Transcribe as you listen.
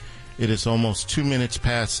It is almost 2 minutes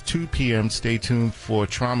past 2 p.m. Stay tuned for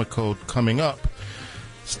Trauma Code coming up.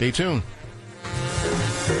 Stay tuned.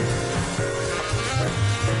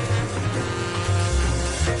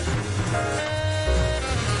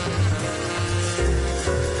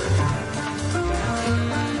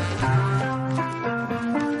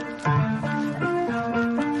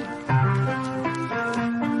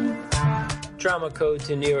 Trauma Code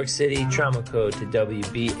to New York City, Trauma Code to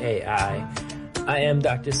WBAI. I am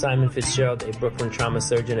Dr. Simon Fitzgerald, a Brooklyn trauma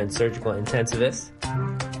surgeon and surgical intensivist.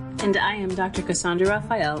 And I am Dr. Cassandra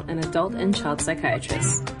Raphael, an adult and child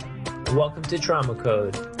psychiatrist. Welcome to Trauma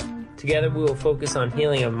Code. Together we will focus on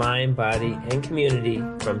healing of mind, body, and community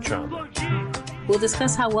from trauma. We'll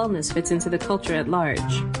discuss how wellness fits into the culture at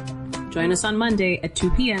large. Join us on Monday at 2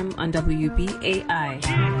 p.m. on WBAI.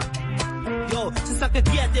 Yo, c'est ça que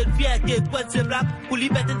fierté, quoi c'est rap, pour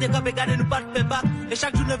liberté de cap et garder nous pas de faire back. Et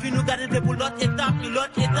chaque jour nous vient nous garder pour l'autre étape,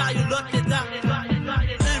 l'autre étape.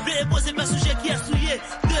 Un blé posé par sujet qui est souillé,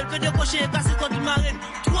 deux fait décocher et casser contre du marine.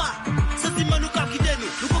 Trois, sentiment nous cap quitter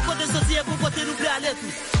nous, nous pouvons côté sorcier pour côté nous plaît aller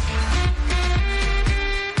tout.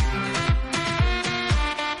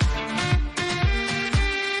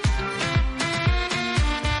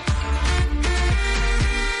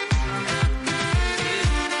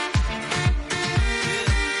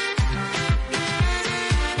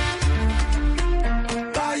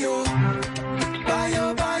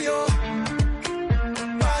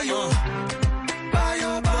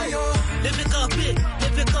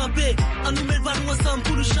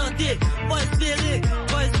 Pour nous chanter, pas espérer,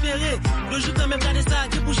 le jour quand même garder ça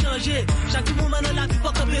qui pour changer, chaque moment dans la vie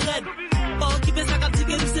pas comme raide, pas occuper sa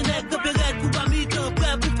captivité nous c'est net, comme raide, pour pas mi-temps,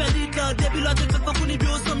 prêt pour faire l'île, depuis l'autre fait pas qu'on est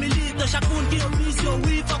bio sans milite, chaque monde qui a une vision,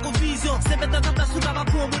 oui, pas qu'on vision, c'est peut-être un tas sous la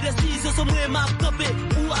pour une décision, son moi m'a copé,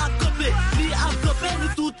 ou à copé, lui à copé,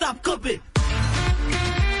 nous tout à copé.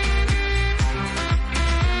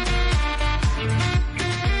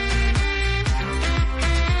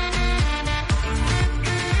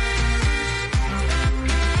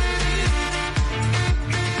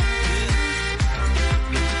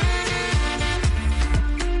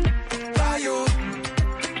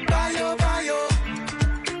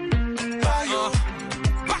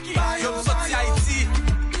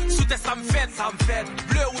 Ça me fait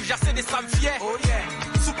bleu rouge assez des ça me fier. Oh yeah.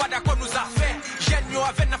 Sous pas d'accord nous a fait. J'aime yo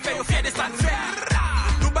avec n'a fait yo fier des ça me fait.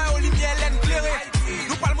 Nous ba au lumière l'éclairé.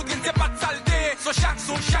 Nous parle monde c'est pas de saleté. So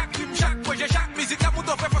chaque rime, chaque projet, chaque musique la pour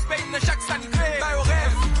faire force pays dans chaque sanité. Ba au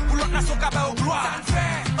rêve pour l'autre nation ka ba au gloire. Ça me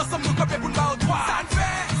fait. Ensemble nous copier pour nous ba au droit. Ça me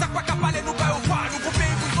fait. Ça quoi qu'a parler nous ba au droit. Nous pour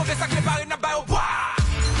pays pour sauver ça préparer n'a ba au bois.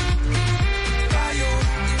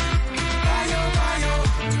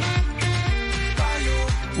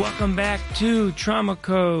 Welcome back to Trauma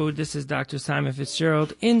Code. This is Dr. Simon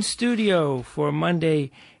Fitzgerald in studio for Monday,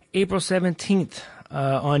 April 17th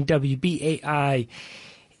on WBAI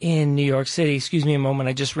in New York City. Excuse me a moment.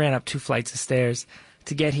 I just ran up 2 flights of stairs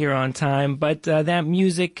to get here on time. But that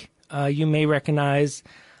music, you may recognize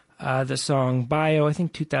the song Bio. I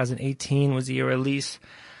think 2018 was the year release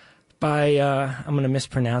by, I'm going to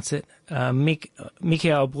mispronounce it,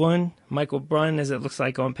 Michael Brunn, as it looks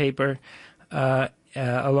like on paper,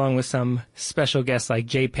 along with some special guests like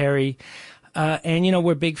Jay Perry. And, you know,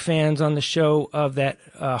 we're big fans on the show of that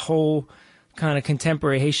whole kind of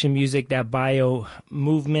contemporary Haitian music, that Bio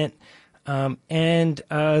movement. And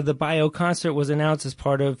the Bio concert was announced as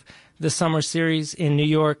part of the summer series in New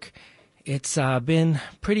York. It's been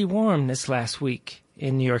pretty warm this last week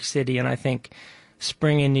in New York City, and I think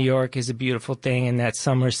spring in New York is a beautiful thing, and that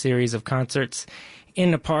summer series of concerts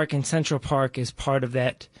in the park, in Central Park, is part of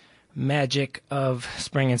that magic of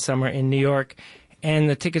spring and summer in New York. And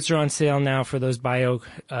the tickets are on sale now for those Bio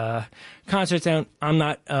concerts. And I'm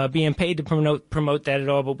not being paid to promote that at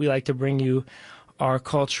all, but we like to bring you our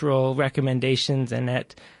cultural recommendations, and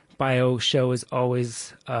that Bio show is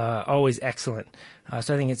always excellent.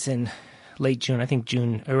 So I think it's in late June. I think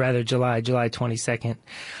July 22nd.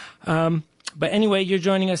 But anyway, you're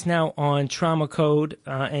joining us now on Trauma Code,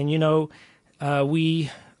 and you know we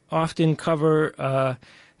often cover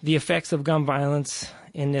the effects of gun violence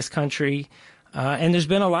in this country, and there's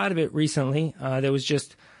been a lot of it recently. There was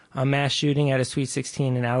just a mass shooting at a Sweet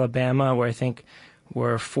 16 in Alabama where I think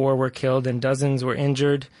 4 were killed and dozens were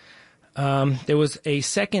injured. There was a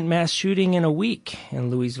second mass shooting in a week in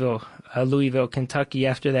Louisville, Kentucky,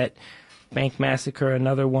 after that bank massacre,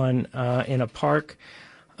 another one in a park.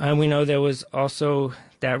 And we know there was also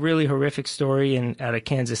that really horrific story out of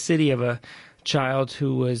Kansas City of a child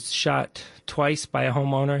who was shot twice by a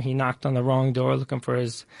homeowner. He knocked on the wrong door looking for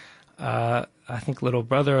his, I think, little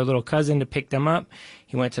brother or little cousin to pick them up.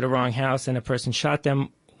 He went to the wrong house, and a person shot them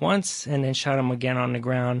once and then shot him again on the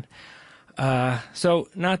ground. So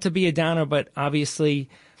not to be a downer, but obviously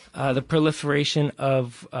the proliferation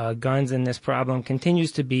of guns and this problem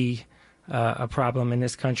continues to be a problem in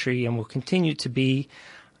this country and will continue to be.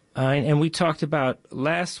 And we talked about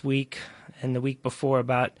last week and the week before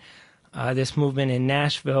about this movement in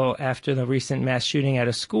Nashville after the recent mass shooting at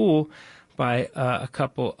a school by a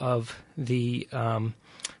couple of the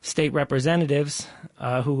state representatives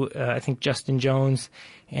who I think Justin Jones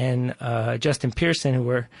and Justin Pearson, who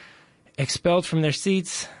were expelled from their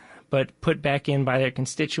seats but put back in by their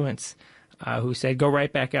constituents, who said go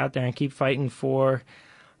right back out there and keep fighting for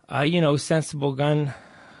sensible gun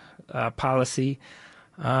policy.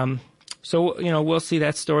 So we'll see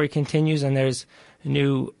that story continues, and there's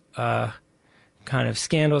new kind of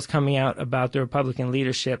scandals coming out about the Republican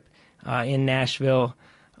leadership in Nashville.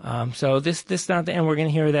 So this not the end. We're going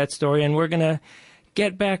to hear that story, and we're going to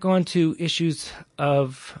get back onto issues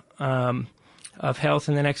of health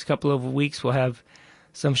in the next couple of weeks. We'll have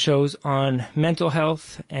some shows on mental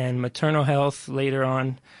health and maternal health later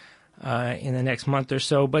on in the next month or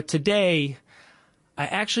so. But today, I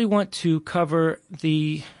actually want to cover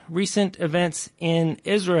the recent events in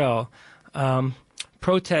Israel,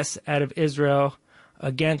 protests out of Israel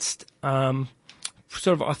against sort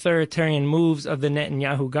of authoritarian moves of the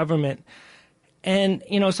Netanyahu government. And,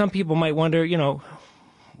 some people might wonder,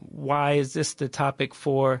 why is this the topic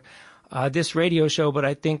for this radio show? But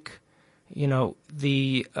I think, I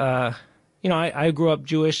grew up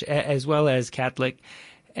Jewish as well as Catholic,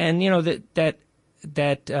 and,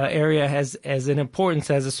 that area has as an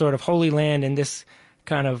importance as a sort of holy land in this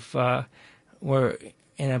kind of, we're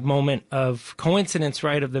in a moment of coincidence,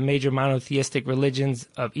 right, of the major monotheistic religions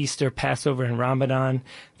of Easter, Passover, and Ramadan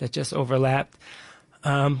that just overlapped.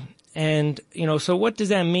 So what does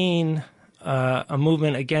that mean, a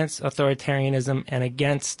movement against authoritarianism and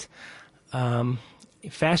against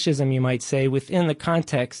fascism, you might say, within the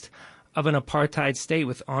context of an apartheid state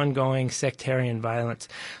with ongoing sectarian violence?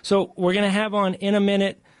 So we're going to have on in a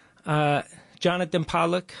minute Jonathon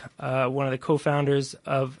Pollack, one of the co-organizers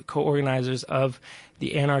of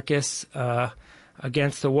the Anarchists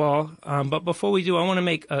Against the Wall. But before we do, I want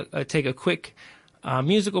to take a quick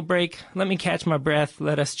musical break. Let me catch my breath.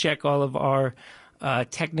 Let us check all of our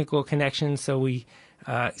technical connections so we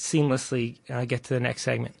seamlessly get to the next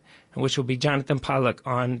segment, which will be Jonathon Pollack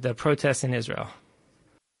on the protests in Israel.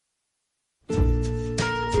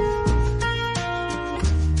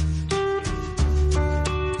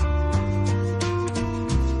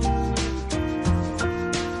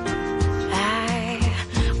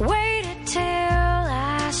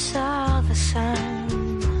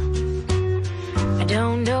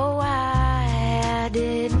 Don't know why I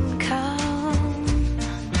didn't come.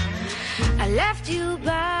 I left you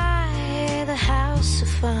by the house of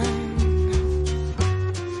fun.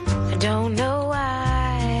 I don't know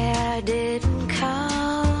why I didn't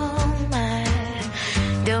come.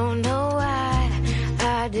 I don't know why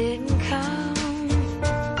I didn't come.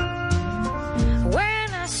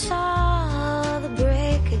 When I saw the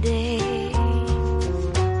break of day,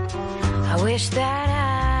 I wish that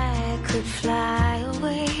I could fly.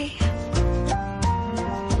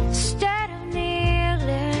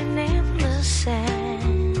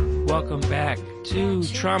 Welcome back to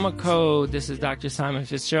Trauma Code. This is Dr. Simon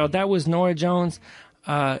Fitzgerald. That was Nora Jones.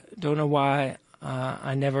 Don't know why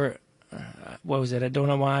I never. What was it? I don't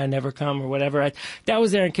know why I never come or whatever. That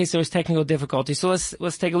was there in case there was technical difficulty. So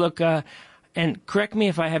let's take a look and correct me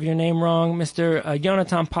if I have your name wrong, Mr.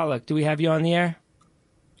 Jonathon Pollack. Do we have you on the air?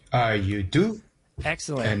 You do.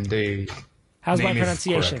 Excellent. And the how's name my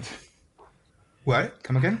pronunciation? Is correct. What?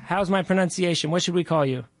 Come again? How's my pronunciation? What should we call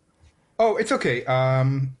you? Oh, it's okay. I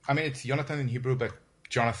mean, it's Jonathan in Hebrew, but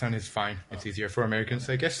Jonathan is fine. It's easier for Americans,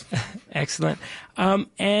 I guess. Excellent.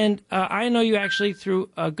 And I know you actually through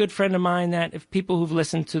a good friend of mine that if people who've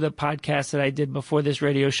listened to the podcast that I did before this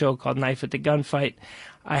radio show called Knife at the Gunfight,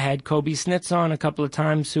 I had Kobe Snitz on a couple of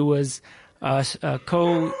times, who was a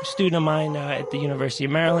co-student of mine at the University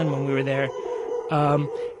of Maryland when we were there.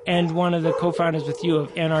 And one of the co-founders with you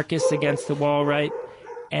of Anarchists Against the Wall, right?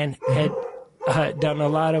 And had done a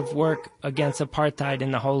lot of work against apartheid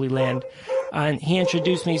in the Holy Land. And he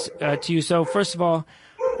introduced me to you. So first of all,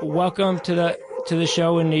 welcome to the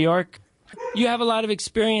show in New York. You have a lot of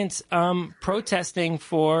experience protesting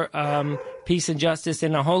for peace and justice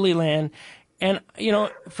in the Holy Land. And,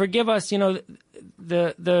 forgive us,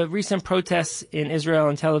 the recent protests in Israel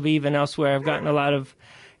and Tel Aviv and elsewhere have gotten a lot of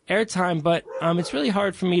airtime, but it's really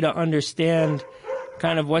hard for me to understand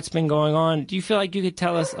kind of what's been going on. Do you feel like you could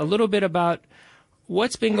tell us a little bit about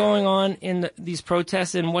what's been going on in these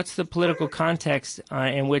protests, and what's the political context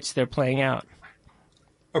in which they're playing out?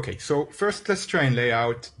 Okay, so first let's try and lay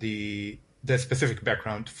out the specific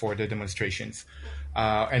background for the demonstrations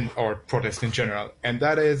or protests in general, and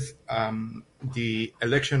that is the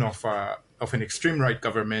election of an extreme right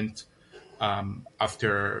government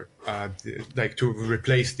after to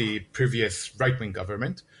replace the previous right wing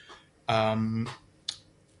government,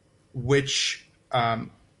 which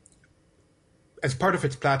as part of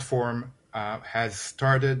its platform has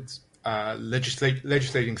started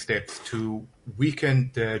legislating steps to weaken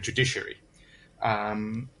the judiciary.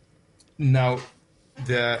 Now,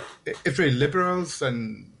 the Israeli liberals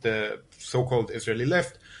and the so-called Israeli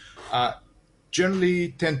left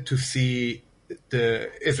generally tend to see the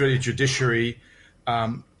Israeli judiciary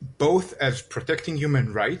both as protecting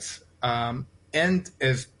human rights and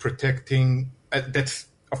as protecting, that's,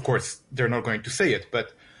 of course, they're not going to say it,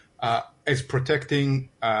 but as protecting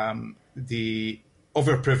the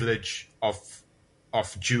overprivilege of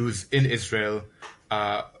Jews in Israel,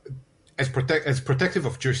 as protective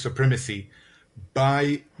of Jewish supremacy,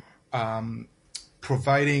 by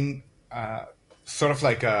providing sort of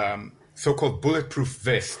like a so-called bulletproof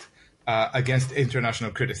vest against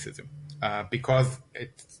international criticism, because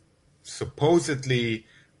it supposedly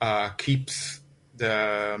keeps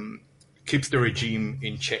the regime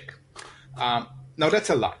in check. Now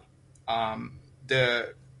that's a lie.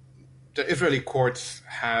 The Israeli courts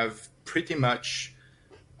have pretty much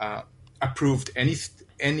approved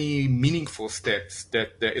any meaningful steps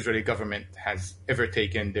that the Israeli government has ever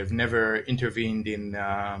taken. They've never intervened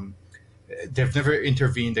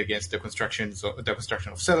against the construction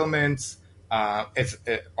of settlements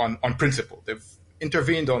on principle. They've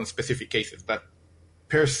intervened on specific cases, but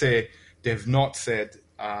per se, they've not said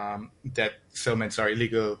that settlements are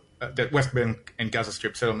illegal, that West Bank and Gaza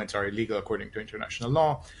Strip settlements are illegal according to international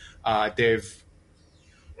law. They've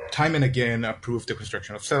time and again approved the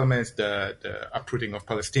construction of settlements, the uprooting of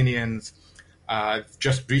Palestinians.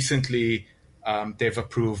 Just recently, they've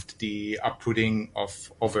approved the uprooting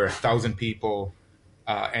of over 1,000 people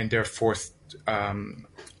and their forced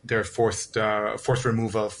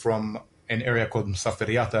removal from an area called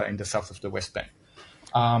Musaferiyata in the south of the West Bank.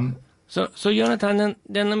 So Jonathon,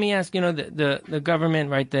 then let me ask, the government,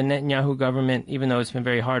 right, the Netanyahu government, even though it's been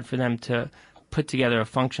very hard for them to put together a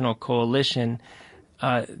functional coalition,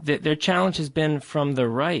 their challenge has been from the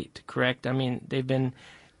right, correct? I mean, they've been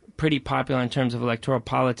pretty popular in terms of electoral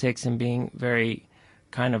politics and being very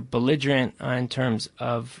kind of belligerent in terms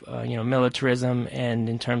of, militarism and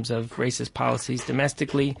in terms of racist policies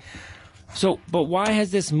domestically. So, but why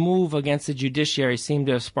has this move against the judiciary seemed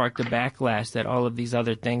to have sparked a backlash that all of these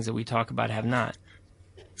other things that we talk about have not?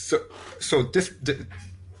 So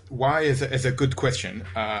why is a good question,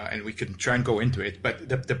 and we can try and go into it. But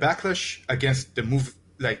the backlash against the move,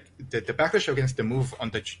 the backlash against the move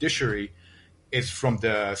on the judiciary, is from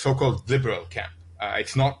the so-called liberal camp.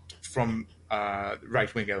 It's not from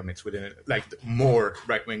right-wing elements within it, like more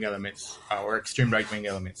right-wing elements or extreme right-wing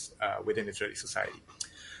elements within Israeli society.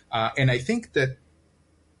 And I think that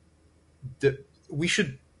we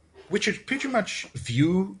should pretty much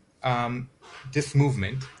view this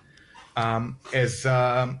movement as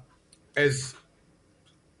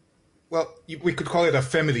well. We could call it a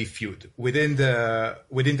family feud within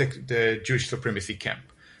the Jewish supremacy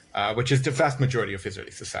camp, which is the vast majority of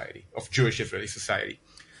Israeli society, of Jewish Israeli society,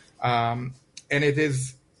 and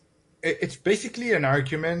it's basically an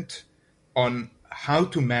argument on how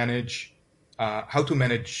to manage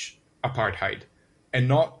apartheid, and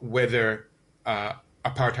not whether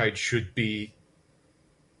apartheid should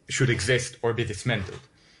exist or be dismantled.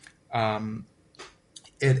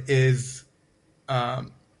 It is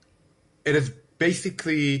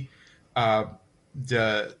basically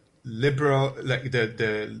the liberal,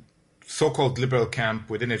 the so-called liberal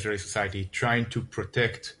camp within Israeli society trying to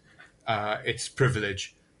protect its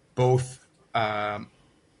privilege, both in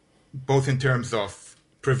terms of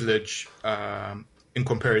privilege in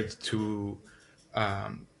compared to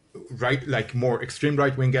more extreme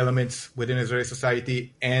right-wing elements within Israeli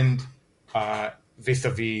society, and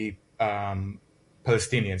vis-a-vis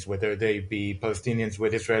Palestinians, whether they be Palestinians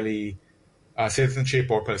with Israeli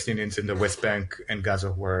citizenship or Palestinians in the West Bank and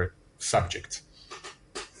Gaza who are subjects.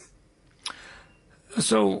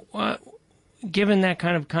 So, given that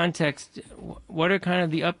kind of context, what are kind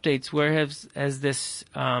of the updates? Where has this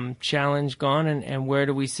challenge gone, and where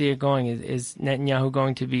do we see it going? Is Netanyahu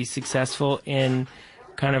going to be successful in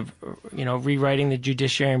kind of, rewriting the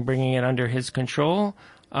judiciary and bringing it under his control,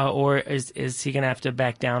 or is he going to have to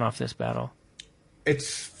back down off this battle?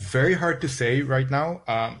 It's very hard to say right now.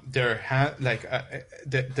 The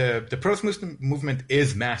pro-Muslim movement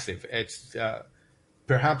is massive. It's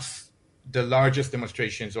perhaps the largest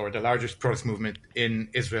demonstrations or the largest protest movement in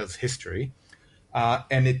Israel's history.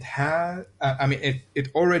 And it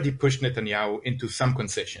already pushed Netanyahu into some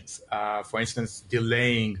concessions. For instance,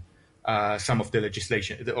 delaying some of the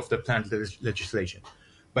legislation, of the planned legislation.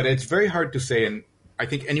 But it's very hard to say, and I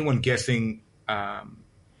think anyone guessing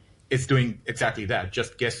is doing exactly that,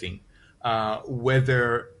 just guessing,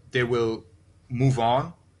 whether they will move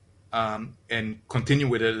on and continue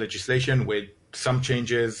with the legislation with some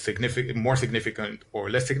changes, more significant or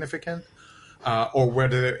less significant, or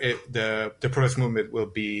whether the protest movement will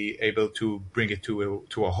be able to bring it to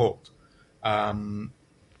a halt.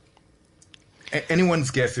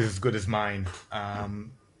 Anyone's guess is as good as mine,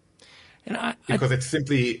 because it's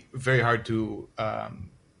simply very hard to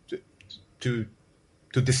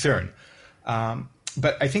discern.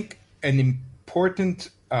 But I think an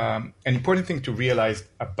important thing to realize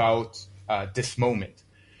about this moment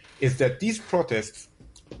is that these protests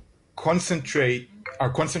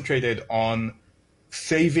are concentrated on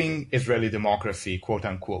saving Israeli democracy, quote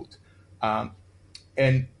unquote.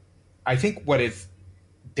 And I think what is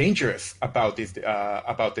dangerous about this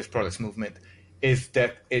protest movement is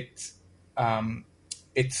that it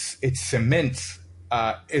cements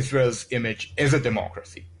Israel's image as a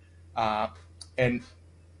democracy, and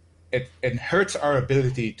it hurts our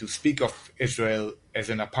ability to speak of Israel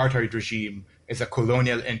as an apartheid regime, as a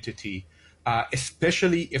colonial entity,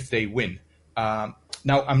 especially if they win.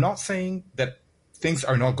 Now, I'm not saying that things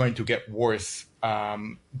are not going to get worse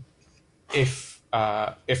if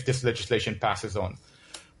this legislation passes on,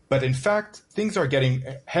 but in fact, things have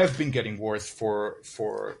been getting worse for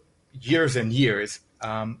years and years.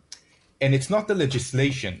 And it's not the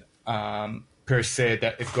legislation per se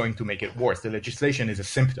that is going to make it worse. The legislation is a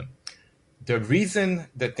symptom. The reason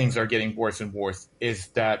that things are getting worse and worse is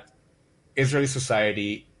that Israeli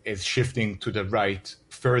society is shifting to the right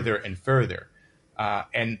further and further.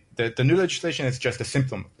 And the new legislation is just a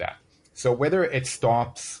symptom of that. So whether it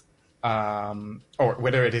stops, or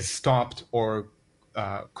whether it is stopped or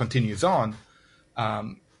continues on,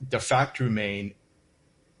 the fact remains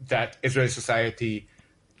that Israeli society,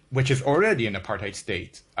 which is already an apartheid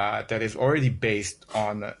state, that is already based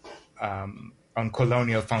on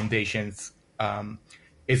colonial foundations,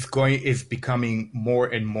 is becoming more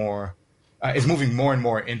and more, is moving more and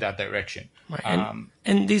more in that direction. Right.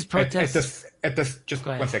 And these protests. Just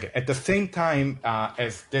 1 second. At the same time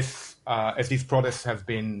as these protests have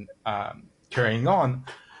been carrying on,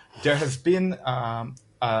 there has been a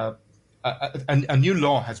new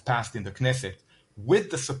law has passed in the Knesset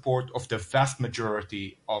with the support of the vast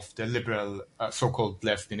majority of the liberal so-called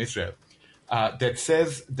left in Israel, that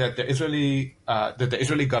says that the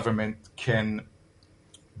Israeli government can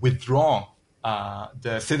withdraw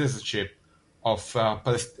the citizenship of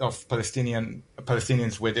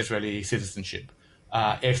Palestinians with Israeli citizenship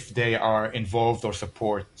if they are involved or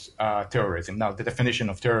support terrorism. Now, the definition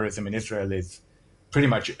of terrorism in Israel is pretty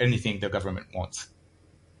much anything the government wants.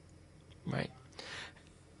 Right.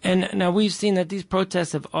 And now we've seen that these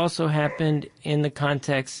protests have also happened in the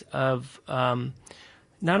context of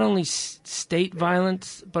not only state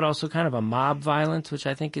violence, but also kind of a mob violence, which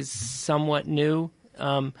I think is somewhat new.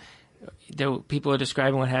 People are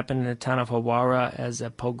describing what happened in the town of Hawara as a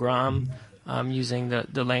pogrom, using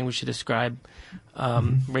the language to describe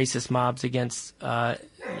racist mobs against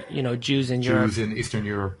Jews in Europe. Jews in Eastern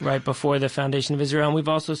Europe. Right before the foundation of Israel. And we've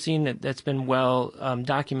also seen that's been well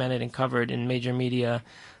documented and covered in major media,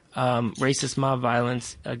 racist mob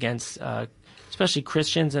violence against especially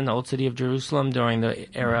Christians in the old city of Jerusalem during the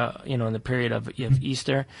era, in the period of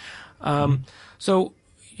Easter. So,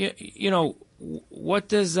 what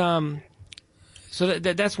does so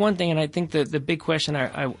that's one thing, and I think the big question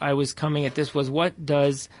I was coming at this was, what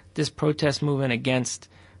does this protest movement against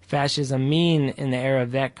fascism mean in the era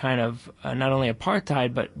of that kind of not only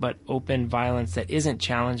apartheid but open violence that isn't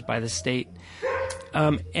challenged by the state?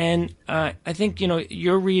 And I think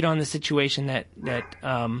your read on the situation that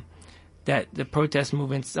the protest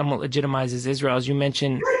movement somewhat legitimizes Israel, as you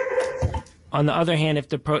mentioned. On the other hand, if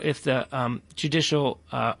the judicial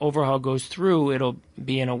overhaul goes through, it'll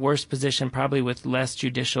be in a worse position, probably with less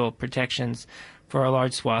judicial protections for a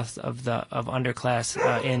large swath of underclass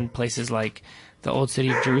in places like the old city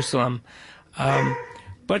of Jerusalem.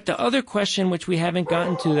 But the other question, which we haven't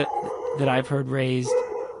gotten to that I've heard raised,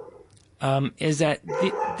 is that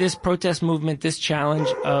this protest movement, this challenge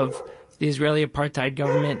of the Israeli apartheid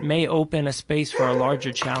government, may open a space for a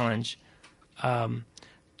larger challenge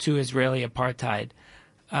to Israeli apartheid.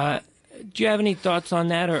 Do you have any thoughts on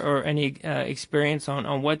that, or any experience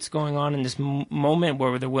on what's going on in this moment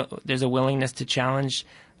where there's a willingness to challenge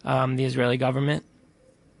the Israeli government?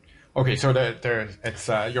 Okay, so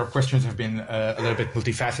your questions have been a little bit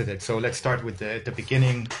multifaceted. So let's start with the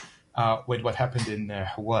beginning, with what happened in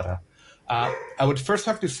Hawara. I would first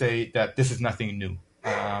have to say that this is nothing new.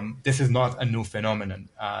 This is not a new phenomenon.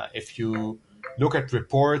 If you look at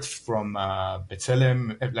reports from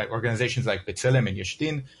B'Tselem, like organizations like B'Tselem and Yesh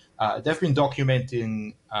Din, they've been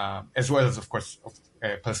documenting, as well as, of course,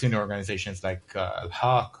 Palestinian organizations like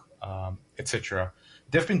Al-Haq, etc.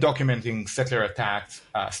 They've been documenting settler attacks,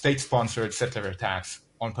 state-sponsored settler attacks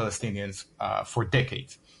on Palestinians for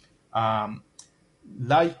decades.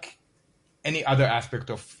 Like any other aspect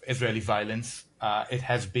of Israeli violence, it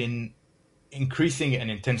has been increasing and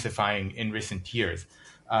intensifying in recent years.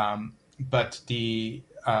 But the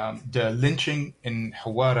lynching in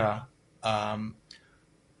Hawara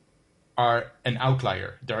are an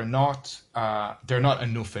outlier. They're not a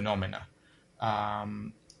new phenomena.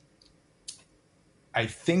 I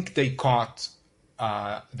think they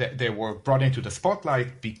they were brought into the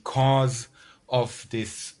spotlight because of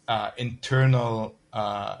this internal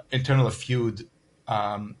feud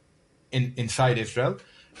inside Israel,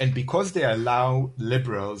 and because they allow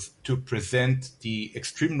liberals to present the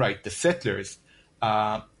extreme right, the settlers,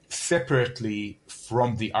 separately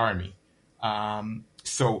from the army.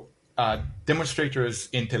 So demonstrators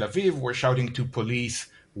in Tel Aviv were shouting to police,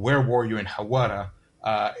 "Where were you in Hawara?"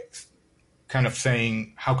 Kind of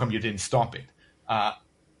saying, "How come you didn't stop it?"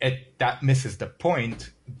 That misses the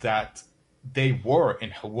point that they were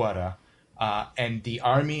in Hawara, and the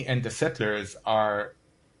army and the settlers are,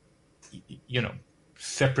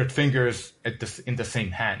 separate fingers in the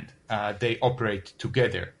same hand. They operate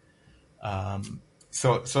together.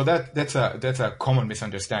 So that's a common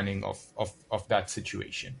misunderstanding of that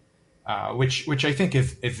situation, which I think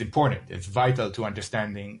is important. It's vital to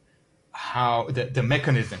understanding how the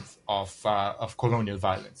mechanisms of colonial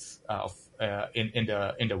violence in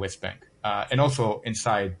the West Bank, and also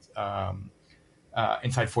inside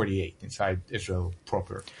 48, inside Israel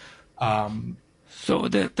proper. So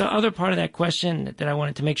the other part of that question that I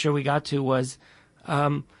wanted to make sure we got to was,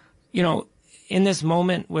 in this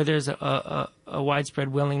moment where there's a widespread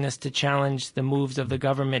willingness to challenge the moves of the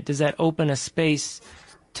government, does that open a space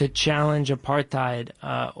to challenge apartheid,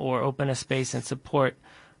 or open a space in support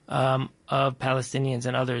of Palestinians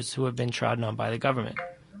and others who have been trodden on by the government?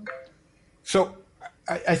 So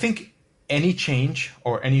I think any change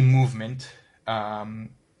or any movement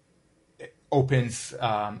opens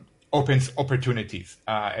opportunities.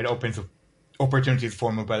 It opens opportunities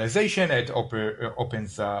for mobilization. It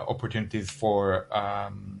opens opportunities for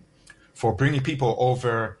bringing people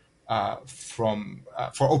over, for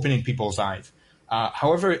opening people's eyes.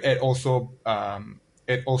 However, it also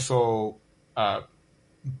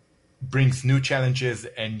brings new challenges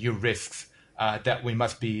and new risks that we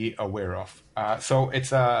must be aware of. So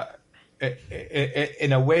it's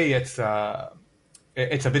in a way it's a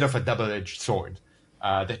bit of a double-edged sword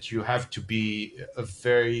that you have to be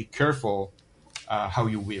very careful how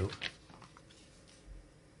you wield.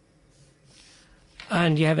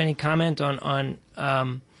 And do you have any comment on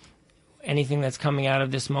anything that's coming out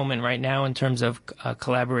of this moment right now in terms of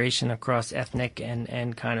collaboration across ethnic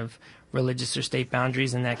and kind of religious or state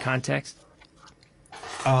boundaries in that context?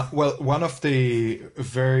 Well, one of the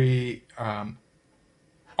very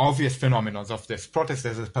obvious phenomena of this protest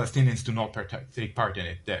is that Palestinians do not take part in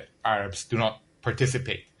it, that Arabs do not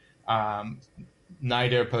participate.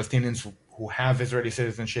 Neither Palestinians who have Israeli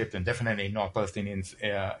citizenship, and definitely not Palestinians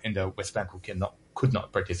in the West Bank who could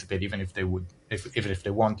not participate, even if they would, if they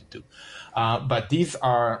wanted to. But these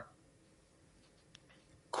are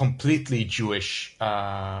completely Jewish. This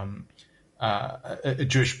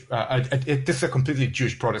is a completely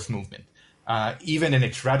Jewish protest movement. Even in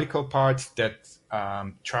its radical parts that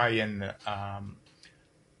try and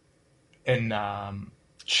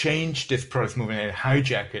change this protest movement and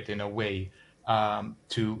hijack it in a way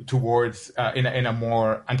towards in a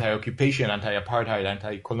more anti-occupation, anti-apartheid,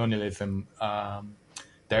 anti-colonialism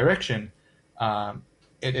direction.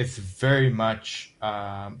 It is very much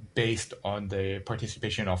based on the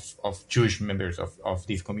participation of Jewish members of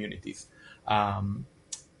these communities, and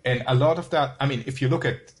a lot of that. I mean, if you look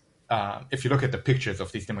at the pictures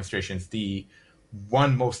of these demonstrations, the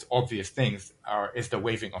one most obvious things is the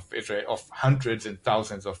waving of hundreds and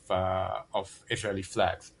thousands of Israeli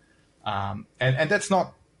flags, and that's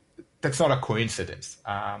not a coincidence.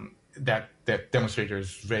 That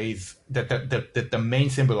demonstrators raise that the main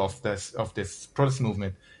symbol of this protest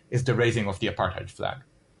movement is the raising of the apartheid flag,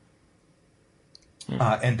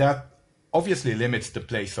 and that obviously limits the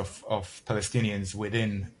place of Palestinians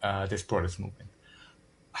within this protest movement.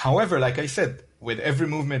 However, like I said, with every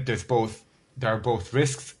movement, there are both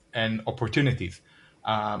risks and opportunities.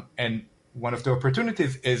 And one of the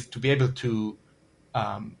opportunities is to be able to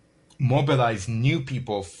mobilize new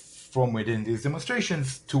people from within these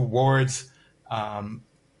demonstrations towards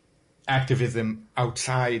activism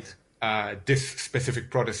outside this specific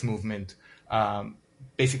protest movement,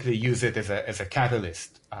 basically use it as a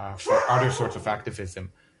catalyst for other sorts of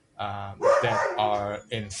activism that are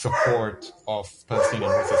in support of Palestinian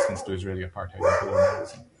resistance to Israeli apartheid and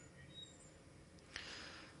colonialism.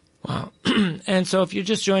 Wow. And so if you're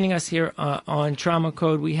just joining us here on Trauma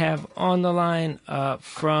Code, we have on the line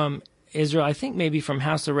from Israel, I think maybe from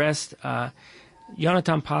house arrest,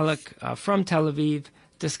 Jonathon Pollack from Tel Aviv,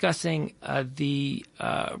 discussing the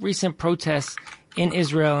recent protests in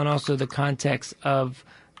Israel and also the context of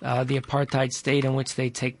the apartheid state in which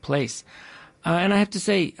they take place. And I have to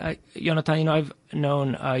say, Jonathon, I've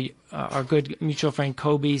known our good mutual friend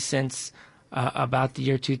Kobe since about the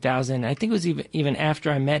year 2000. I think it was even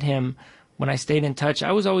after I met him, when I stayed in touch,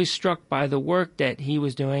 I was always struck by the work that he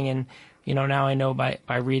was doing. And, now I know by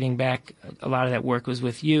reading back, a lot of that work was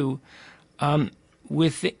with you.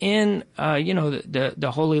 Within,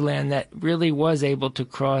 the Holy Land that really was able to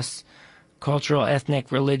cross cultural,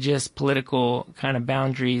 ethnic, religious, political kind of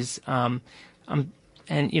boundaries. And,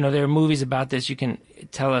 there are movies about this. You can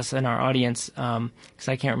tell us in our audience, because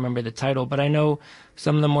I can't remember the title, but I know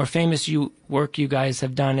some of the more famous work you guys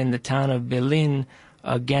have done in the town of Bilin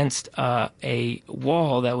against a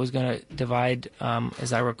wall that was going to divide,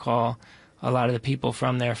 as I recall, a lot of the people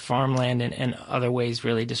from their farmland and other ways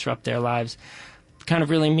really disrupt their lives. Kind of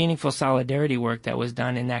really meaningful solidarity work that was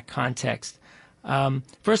done in that context.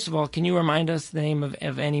 First of all, can you remind us the name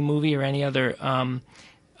of any movie or any other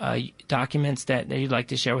documents that you'd like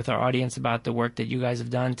to share with our audience about the work that you guys have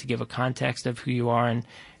done to give a context of who you are and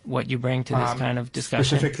what you bring to this kind of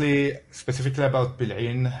discussion? Specifically about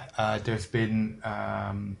Bil'in, there's been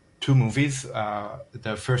 2 movies.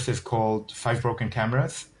 The first is called 5 Broken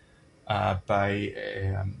Cameras by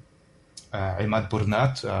Ahmad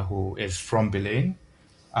Burnat, who is from Bil'in.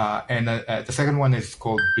 And the second one is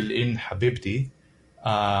called Bil'in Habibti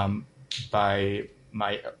by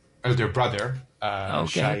my elder brother,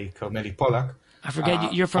 Shai Karmeli Pollak. I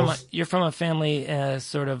forget you're from a family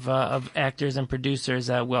sort of actors and producers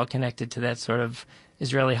well connected to that sort of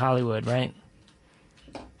Israeli Hollywood, right?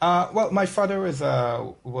 Well, my father was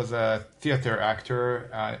a theater actor,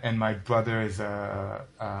 and my brother is a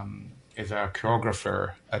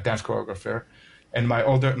choreographer, a dance choreographer, and my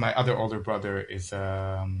other older brother is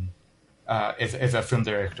a film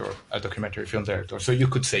director, a documentary film director. So you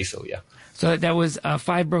could say so, yeah. So that was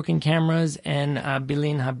 5 Broken Cameras and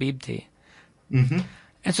Bilin Habibti. Mm-hmm.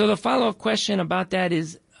 And so the follow-up question about that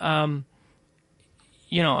is, maybe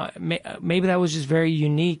that was just very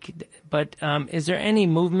unique, but is there any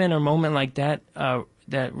movement or moment like that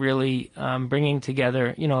that really bringing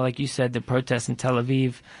together, like you said, the protests in Tel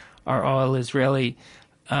Aviv are all Israeli.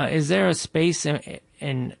 Is there a space that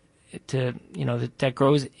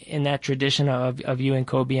grows in that tradition of you and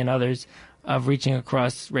Kobe and others of reaching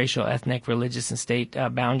across racial, ethnic, religious, and state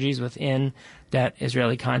boundaries within that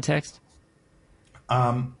Israeli context?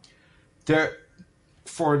 For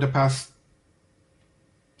the past,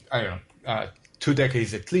 2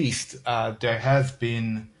 decades at least, there has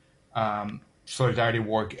been solidarity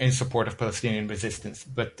work in support of Palestinian resistance,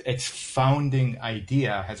 but its founding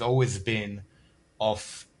idea has always been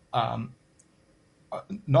of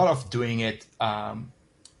not of doing it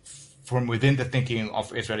from within the thinking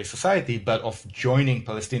of Israeli society, but of joining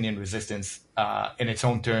Palestinian resistance in its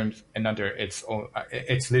own terms and under its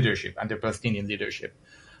leadership, under Palestinian leadership.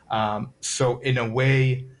 So in a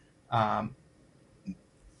way,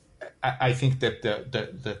 I think that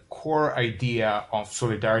the core idea of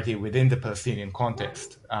solidarity within the Palestinian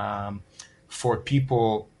context for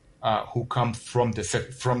people who come from the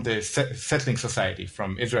settling society,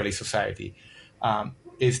 from Israeli society,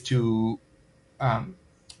 is to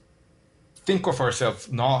think of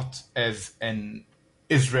ourselves not as an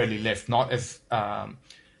Israeli left, not as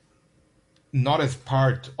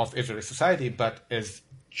part of Israeli society, but as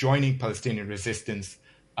joining Palestinian resistance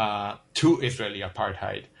to Israeli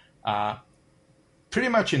apartheid, pretty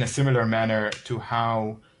much in a similar manner to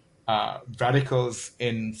how radicals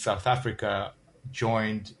in South Africa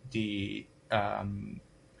joined the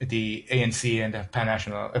ANC and the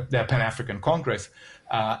Pan-African Congress,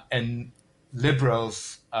 and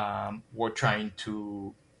liberals were trying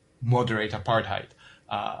to moderate apartheid.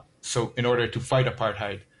 So in order to fight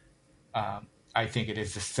apartheid, I think it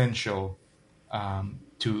is essential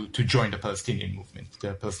to join the Palestinian movement,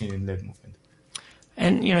 the Palestinian-led movement.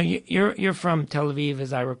 And you're from Tel Aviv,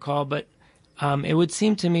 as I recall, but it would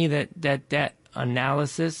seem to me that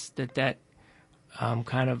analysis, that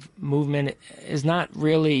kind of movement is not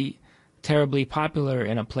really terribly popular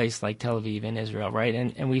in a place like Tel Aviv in Israel, right?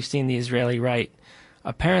 And we've seen the Israeli right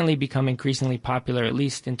apparently become increasingly popular, at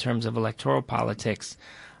least in terms of electoral politics.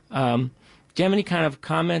 Do you have any kind of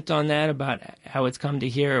comment on that, about how it's come to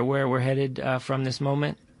here or where we're headed from this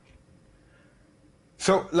moment?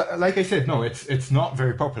 So, like I said, no, it's not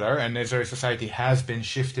very popular, and Israeli society has been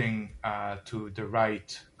shifting to the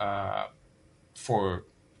right for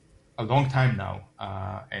a long time now,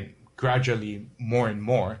 and gradually more and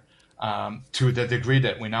more, to the degree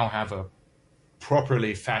that we now have a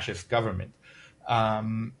properly fascist government.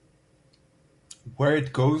 Where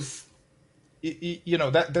it goes,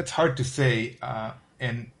 that's hard to say,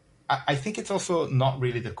 and I think it's also not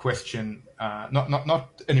really the question,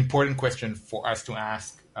 not an important question for us to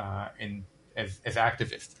ask as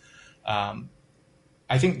activists.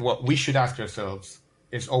 I think what we should ask ourselves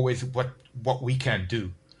is always what we can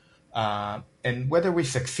do, and whether we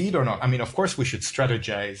succeed or not. I mean, of course, we should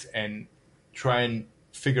strategize and try and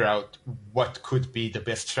figure out what could be the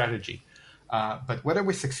best strategy. But whether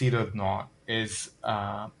we succeed or not is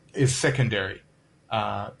secondary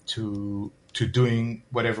to doing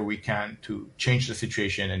whatever we can to change the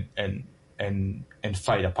situation and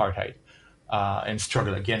fight apartheid and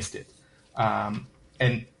struggle against it,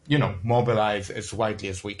 and mobilize as widely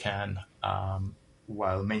as we can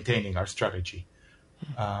while maintaining our strategy.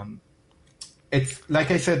 It's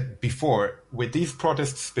like I said before, with these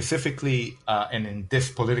protests specifically, and in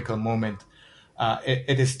this political moment,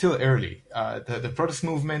 it is still early. The protest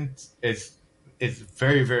movement is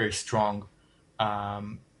very, very strong,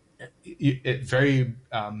 very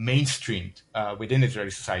mainstreamed within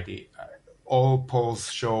Israeli society. All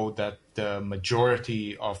polls show that the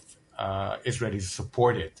majority of Israelis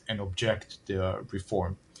support it and object the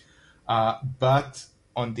reform. But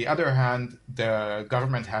on the other hand, the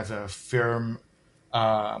government has a firm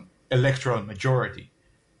electoral majority,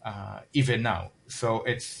 even now. So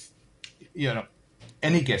it's,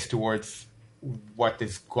 any guess towards what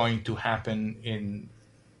is going to happen in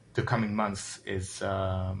the coming months is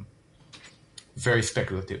very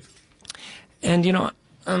speculative. And,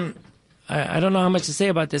 I don't know how much to say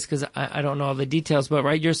about this because I don't know all the details, but,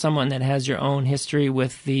 right, you're someone that has your own history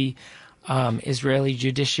with the Israeli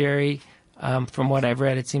judiciary. From what I've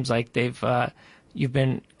read, it seems like you've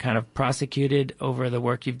been kind of prosecuted over the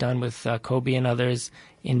work you've done with Kobe and others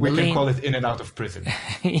in Berlin. We can call it in and out of prison.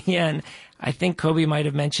 Yeah, and I think Kobe might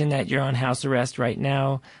have mentioned that you're on house arrest right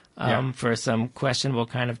now for some questionable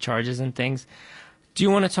kind of charges and things. Do you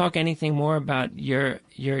want to talk anything more about your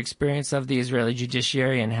experience of the Israeli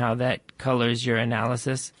judiciary and how that colors your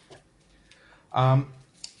analysis?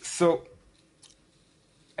 So,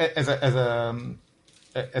 as a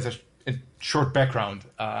short background,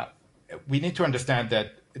 we need to understand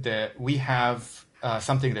that we have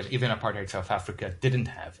something that even apartheid South Africa didn't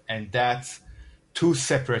have, and that's two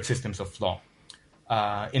separate systems of law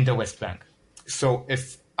in the West Bank. So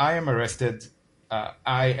if I am arrested,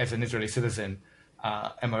 I, as an Israeli citizen,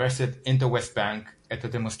 am arrested in the West Bank at a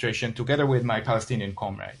demonstration together with my Palestinian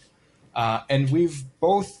comrade. And we've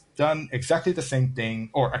both done exactly the same thing,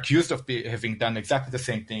 or accused of having done exactly the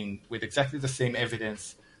same thing with exactly the same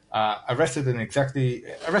evidence, arrested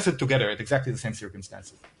together at exactly the same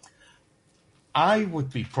circumstances. I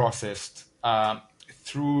would be processed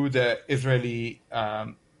through the Israeli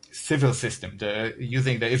civil system,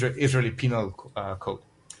 using the Israeli penal code,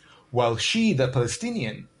 while she, the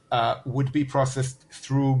Palestinian, would be processed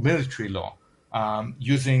through military law,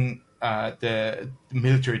 using the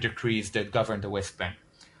military decrees that govern the West Bank.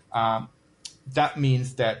 That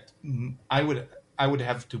means that I would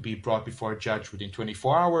have to be brought before a judge within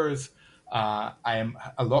 24 hours. I am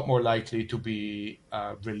a lot more likely to be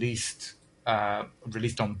released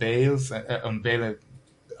on bail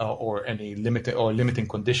or any limiting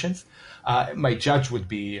conditions. My judge would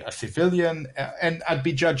be a civilian, and I'd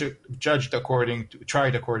be tried according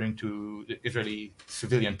to the Israeli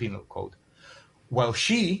civilian penal code. While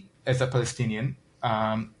she, as a Palestinian,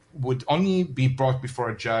 would only be brought before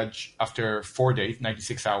a judge after 4 days,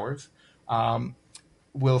 96 hours,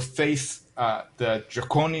 will face the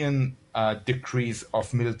draconian decrees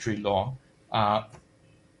of military law,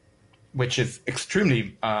 which is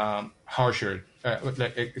extremely harsher,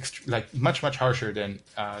 much harsher than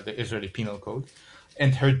the Israeli penal code.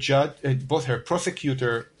 And her judge, both her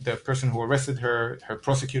prosecutor, the person who arrested her, her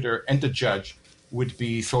prosecutor, and the judge would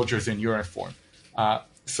be soldiers in uniform.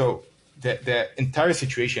 So the entire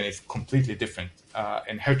situation is completely different,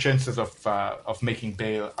 and her chances of making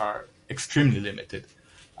bail are extremely limited.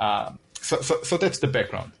 So that's the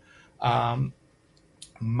background.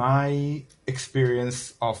 My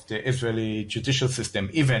experience of the Israeli judicial system,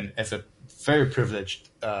 even as a very privileged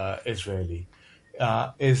Israeli,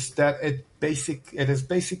 is that it is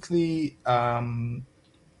basically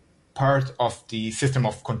part of the system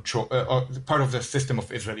of control, part of the system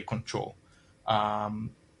of Israeli control,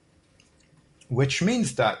 which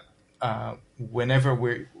means that whenever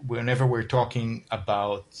we're talking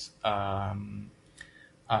about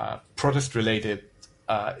protest-related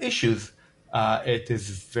issues, it is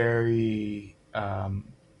very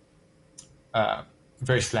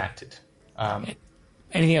very slanted.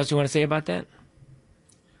 Anything else you want to say about that?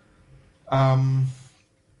 I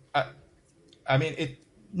mean,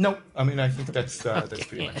 no. I mean, I think that's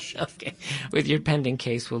pretty much it. Okay. With your pending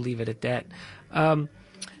case, we'll leave it at that.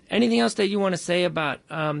 Anything else that you want to say about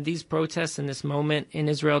these protests in this moment in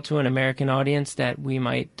Israel to an American audience that we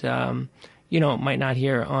might not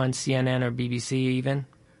hear on CNN or BBC even?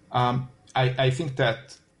 I think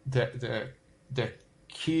that the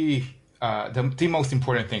key, the most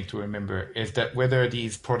important thing to remember is that whether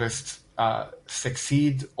these protests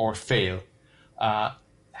succeed or fail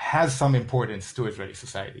has some importance to Israeli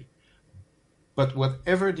society. But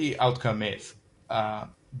whatever the outcome is,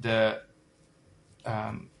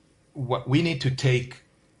 what we need to take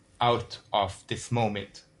out of this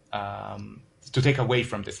moment, to take away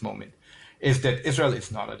from this moment, is that Israel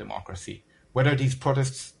is not a democracy. Whether these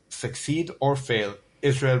protests succeed or fail,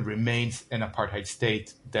 Israel remains an apartheid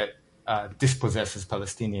state that dispossesses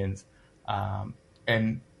Palestinians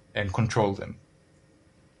and controls them.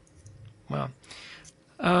 Well,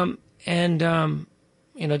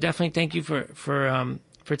 definitely thank you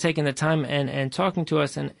for taking the time and talking to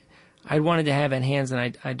us. And I wanted to have in hands,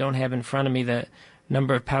 and I don't have in front of me, the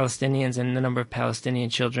number of Palestinians and the number of Palestinian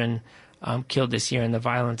children killed this year, and the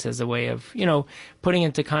violence as a way of, putting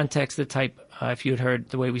into context the type, if you had heard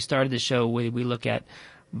the way we started the show, we look at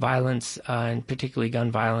violence, and particularly gun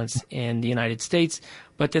violence in the United States,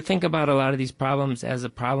 but to think about a lot of these problems as a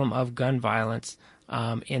problem of gun violence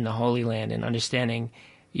in the Holy Land, and understanding,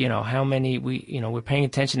 how many we're paying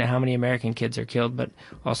attention to how many American kids are killed, but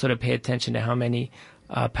also to pay attention to how many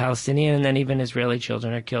Palestinian and then even Israeli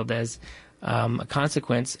children are killed as a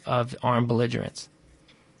consequence of armed belligerents.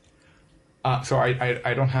 So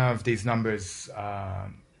I don't have these numbers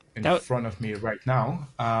in front of me right now,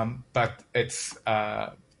 but it's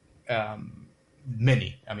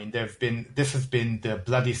many. I mean, this has been the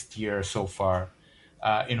bloodiest year so far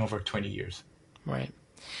in over 20 years. Right.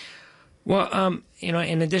 Well,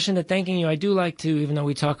 in addition to thanking you, I do like to, even though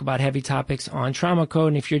we talk about heavy topics on Trauma Code,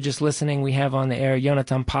 and if you're just listening, we have on the air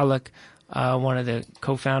Jonathon Pollack, one of the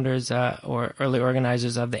co-founders or early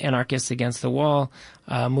organizers of the Anarchists Against the Wall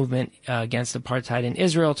movement against apartheid in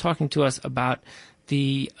Israel, talking to us about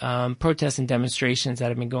the protests and demonstrations that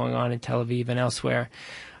have been going on in Tel Aviv and elsewhere.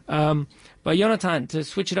 But Jonathon, to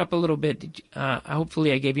switch it up a little bit,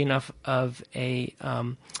 hopefully I gave you enough of a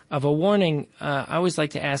warning. I always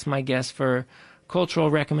like to ask my guests for cultural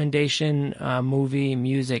recommendation, movie,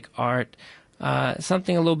 music, art,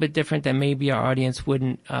 something a little bit different that maybe our audience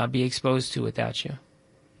wouldn't be exposed to without you.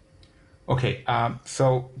 Okay,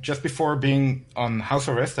 so just before being on house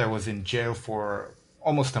arrest, I was in jail for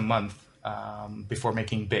almost a month before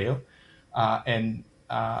making bail. And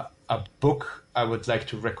a book I would like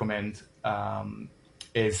to recommend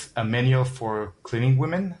is A Manual for Cleaning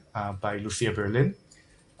Women by Lucia Berlin,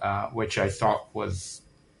 which I thought was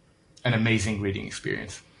an amazing reading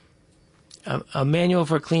experience. A Manual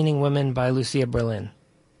for Cleaning Women by Lucia Berlin.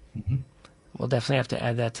 Mm-hmm. We'll definitely have to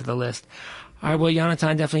add that to the list. All right, well,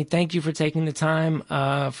 Jonathon, definitely thank you for taking the time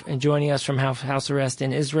and joining us from house arrest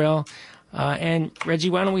in Israel. And Reggie,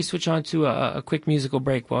 why don't we switch on to a quick musical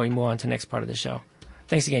break while we move on to the next part of the show.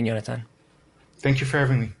 Thanks again, Jonathon. Thank you for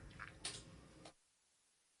having me.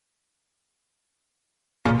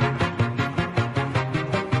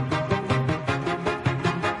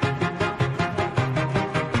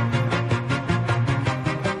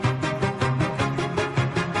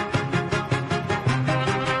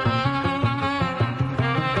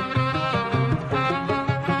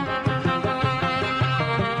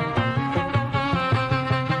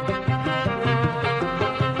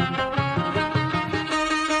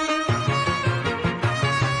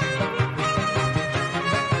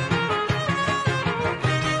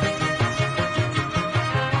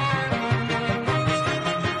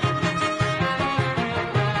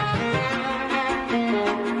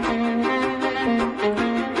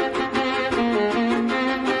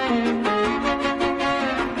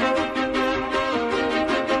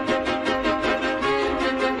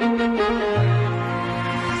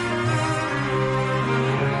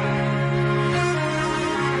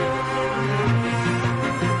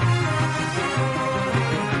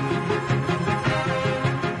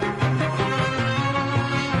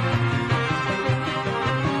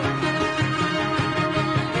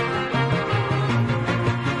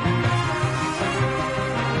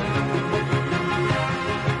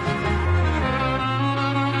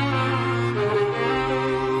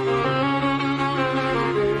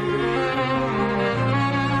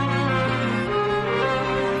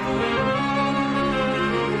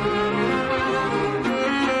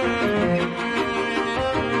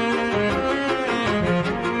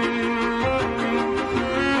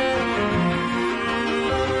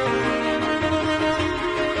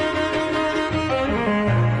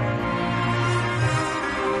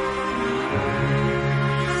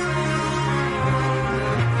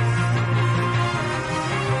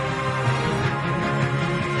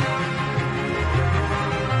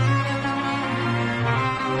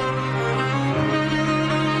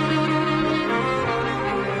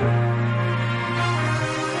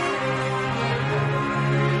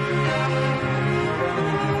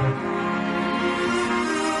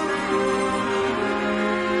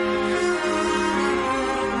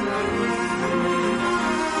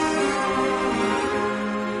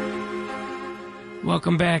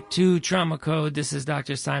 Welcome back to Trauma Code. This is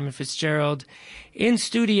Dr. Simon Fitzgerald in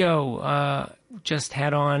studio. Just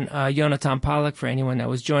had on Jonathon Pollack for anyone that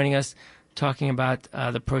was joining us, talking about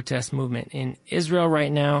the protest movement in Israel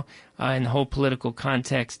right now and the whole political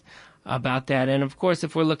context about that. And of course,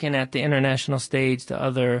 if we're looking at the international stage, the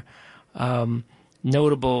other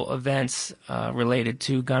notable events related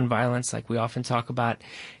to gun violence, like we often talk about,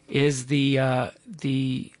 is the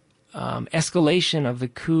escalation of the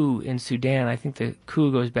coup in Sudan. I think the coup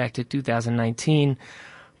goes back to 2019,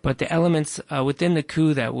 but the elements within the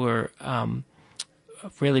coup that were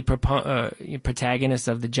really protagonists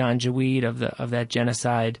of the Janjaweed of that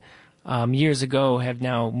genocide years ago have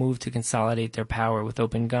now moved to consolidate their power with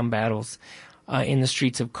open gun battles in the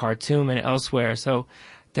streets of Khartoum and elsewhere. So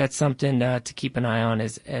that's something to keep an eye on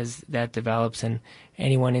as that develops. And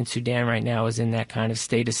anyone in Sudan right now is in that kind of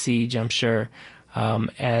state of siege, I'm sure,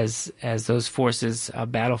 as those forces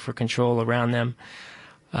battle for control around them.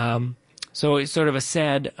 So it's sort of a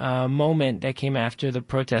sad moment that came after the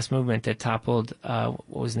protest movement that toppled what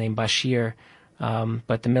was named Bashir,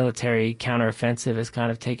 but the military counteroffensive has kind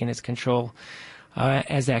of taken its control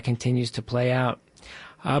as that continues to play out.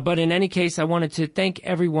 But in any case, I wanted to thank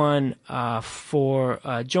everyone for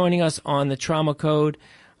joining us on the Trauma Code.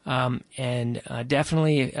 And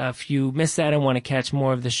definitely, if you missed that and want to catch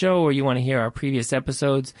more of the show, or you want to hear our previous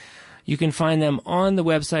episodes, you can find them on the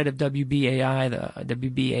website of WBAI, the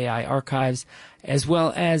WBAI archives, as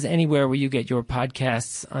well as anywhere where you get your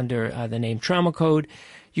podcasts under the name Trauma Code.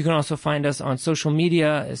 You can also find us on social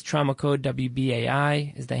media as Trauma Code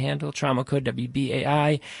WBAI is the handle. Trauma Code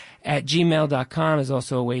WBAI at gmail.com is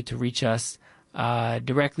also a way to reach us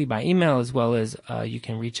directly by email, as well as you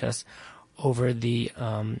can reach us over the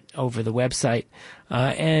website.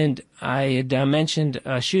 And I had mentioned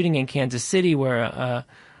a shooting in Kansas City where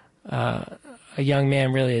a young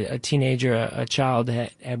man, really a teenager, a child,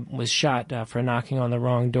 was shot for knocking on the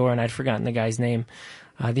wrong door, and I'd forgotten the guy's name.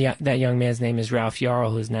 That young man's name is Ralph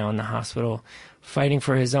Yarl, who's now in the hospital fighting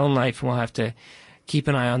for his own life, and we'll have to keep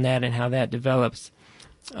an eye on that and how that develops.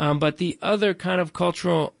 But the other kind of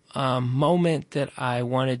cultural moment that I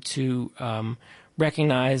wanted to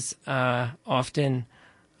recognize often,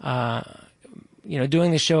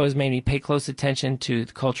 doing the show has made me pay close attention to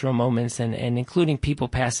the cultural moments and including people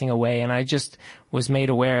passing away. And I just was made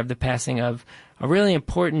aware of the passing of a really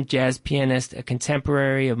important jazz pianist, a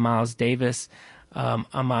contemporary of Miles Davis,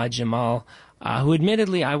 Ahmad Jamal, who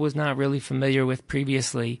admittedly I was not really familiar with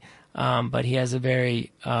previously, but he has a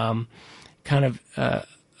very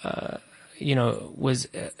was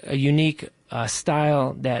a unique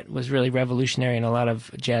style that was really revolutionary in a lot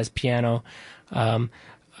of jazz piano.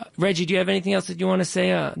 Reggie, do you have anything else that you want to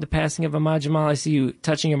say? The passing of Ahmad Jamal, I see you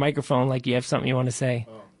touching your microphone like you have something you want to say.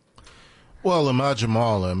 Well, Ahmad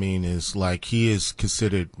Jamal, I mean, he is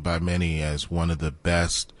considered by many as one of the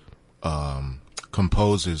best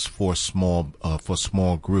composers for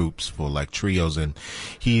small groups, for like trios, and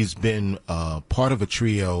he's been part of a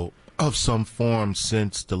trio of some form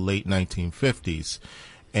since the late 1950s.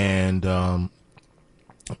 And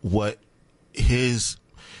what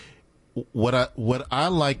I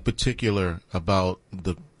like particular about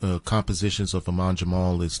the compositions of Ahmad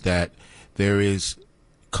Jamal is that there is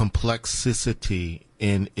complexity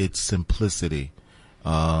in its simplicity,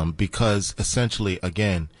 because essentially,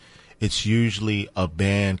 again, it's usually a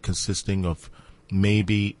band consisting of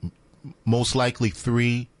most likely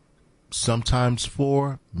 3, sometimes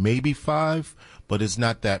 4, maybe 5, but it's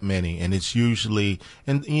not that many. And it's usually,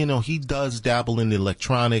 and he does dabble in the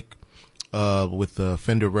electronic with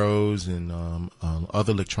Fender Rose and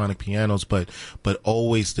other electronic pianos, but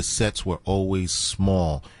always the sets were always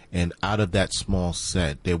small. And out of that small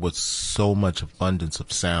set, there was so much abundance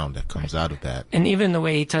of sound that comes out of that. And even the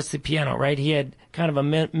way he touched the piano, right? He had kind of a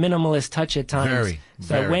minimalist touch at times.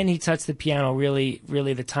 So when he touched the piano, really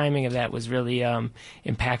the timing of that was really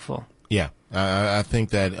impactful. Yeah, I think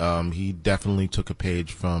that he definitely took a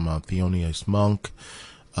page from Thelonious Monk.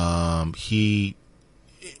 And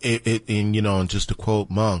just to quote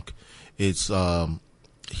Monk, he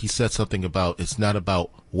said something about, it's not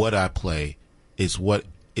about what I play, it's what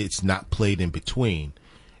it's not played in between.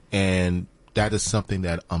 And that is something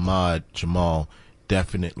that Ahmad Jamal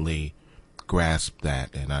definitely grasped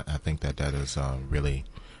that. And I think that is really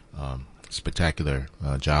spectacular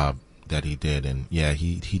job that he did. And yeah,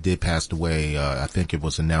 he did pass away. I think it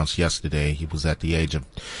was announced yesterday. He was at the age of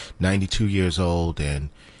 92 years old,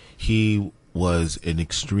 and he was an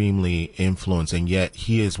extremely influence, and yet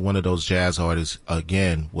he is one of those jazz artists,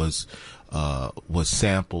 again, was was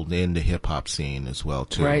sampled in the hip hop scene as well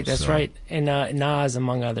too. Right, that's right, and Nas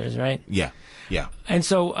among others, right? Yeah. And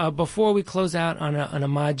so before we close out on an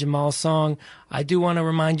Ahmad Jamal song, I do want to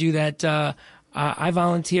remind you that I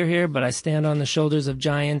volunteer here, but I stand on the shoulders of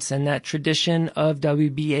giants, and that tradition of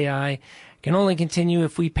WBAI can only continue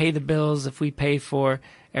if we pay the bills, if we pay for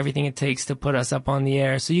everything it takes to put us up on the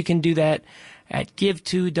air. So you can do that at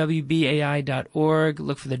give2wbai.org.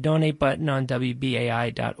 Look for the donate button on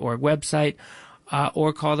wbai.org website,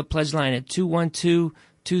 or call the pledge line at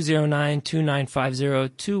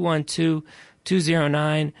 212-209-2950,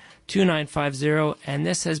 212-209-2950. And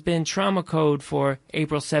this has been Trauma Code for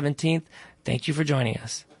April 17th. Thank you for joining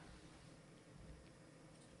us.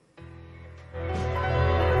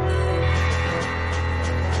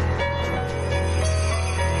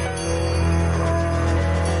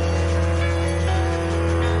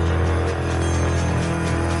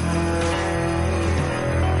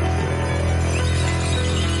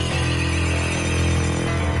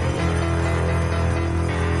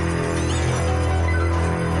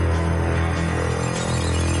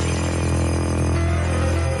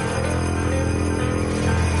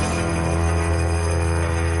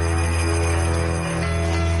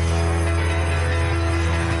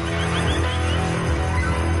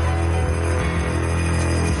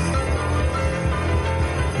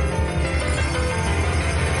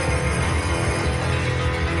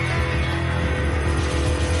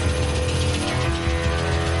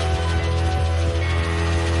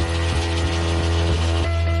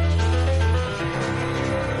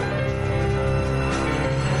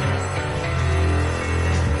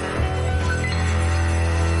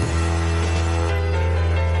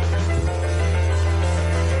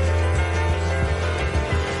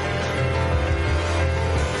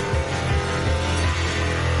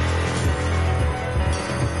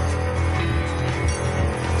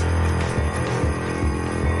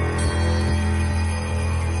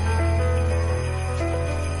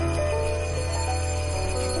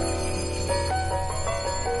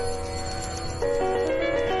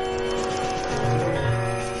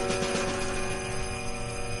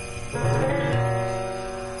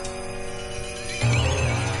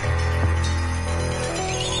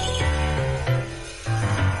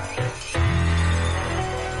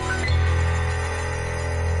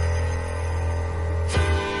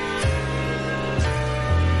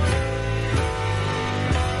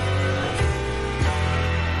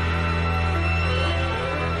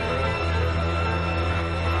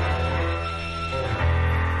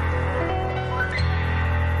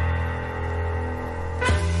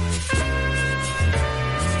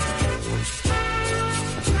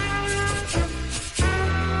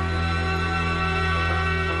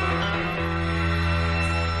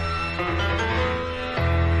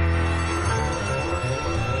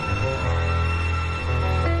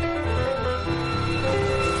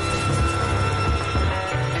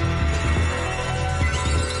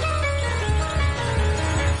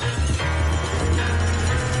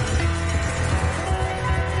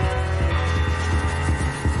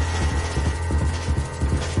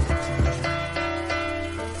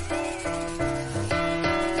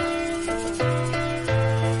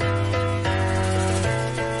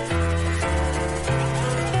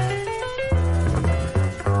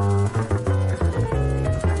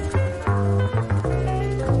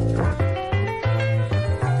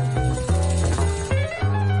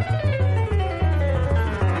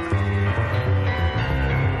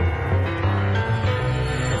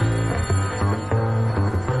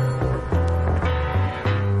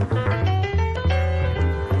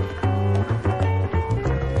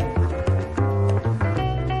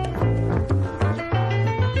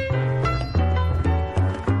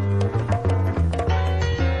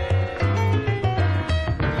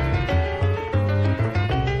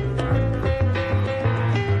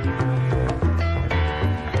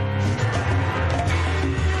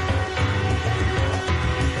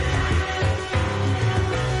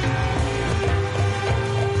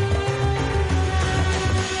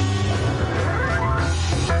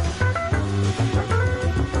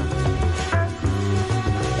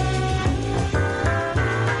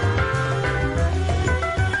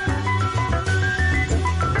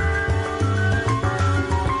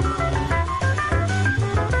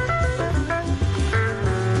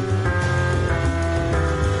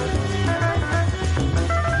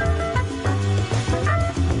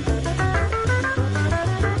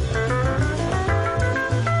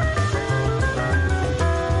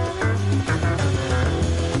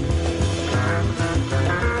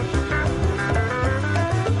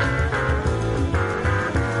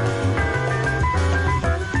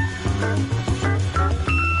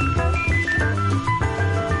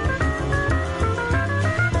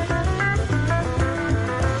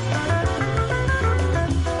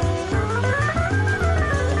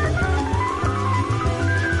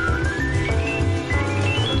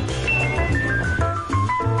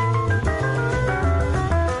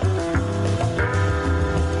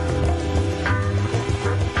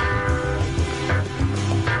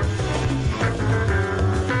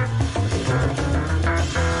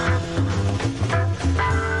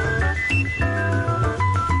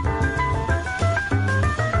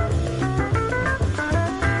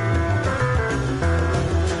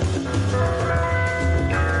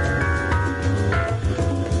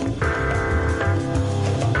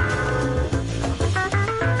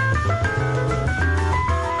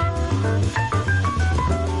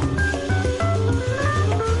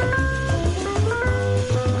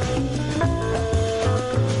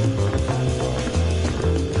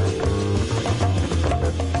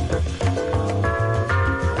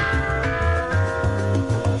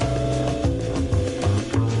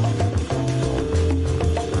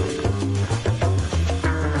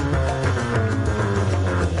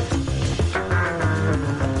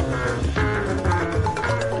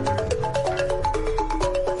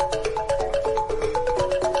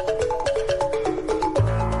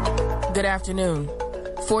 Good afternoon.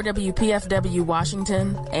 For WPFW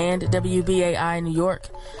Washington and WBAI New York,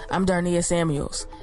 I'm Darnia Samuels.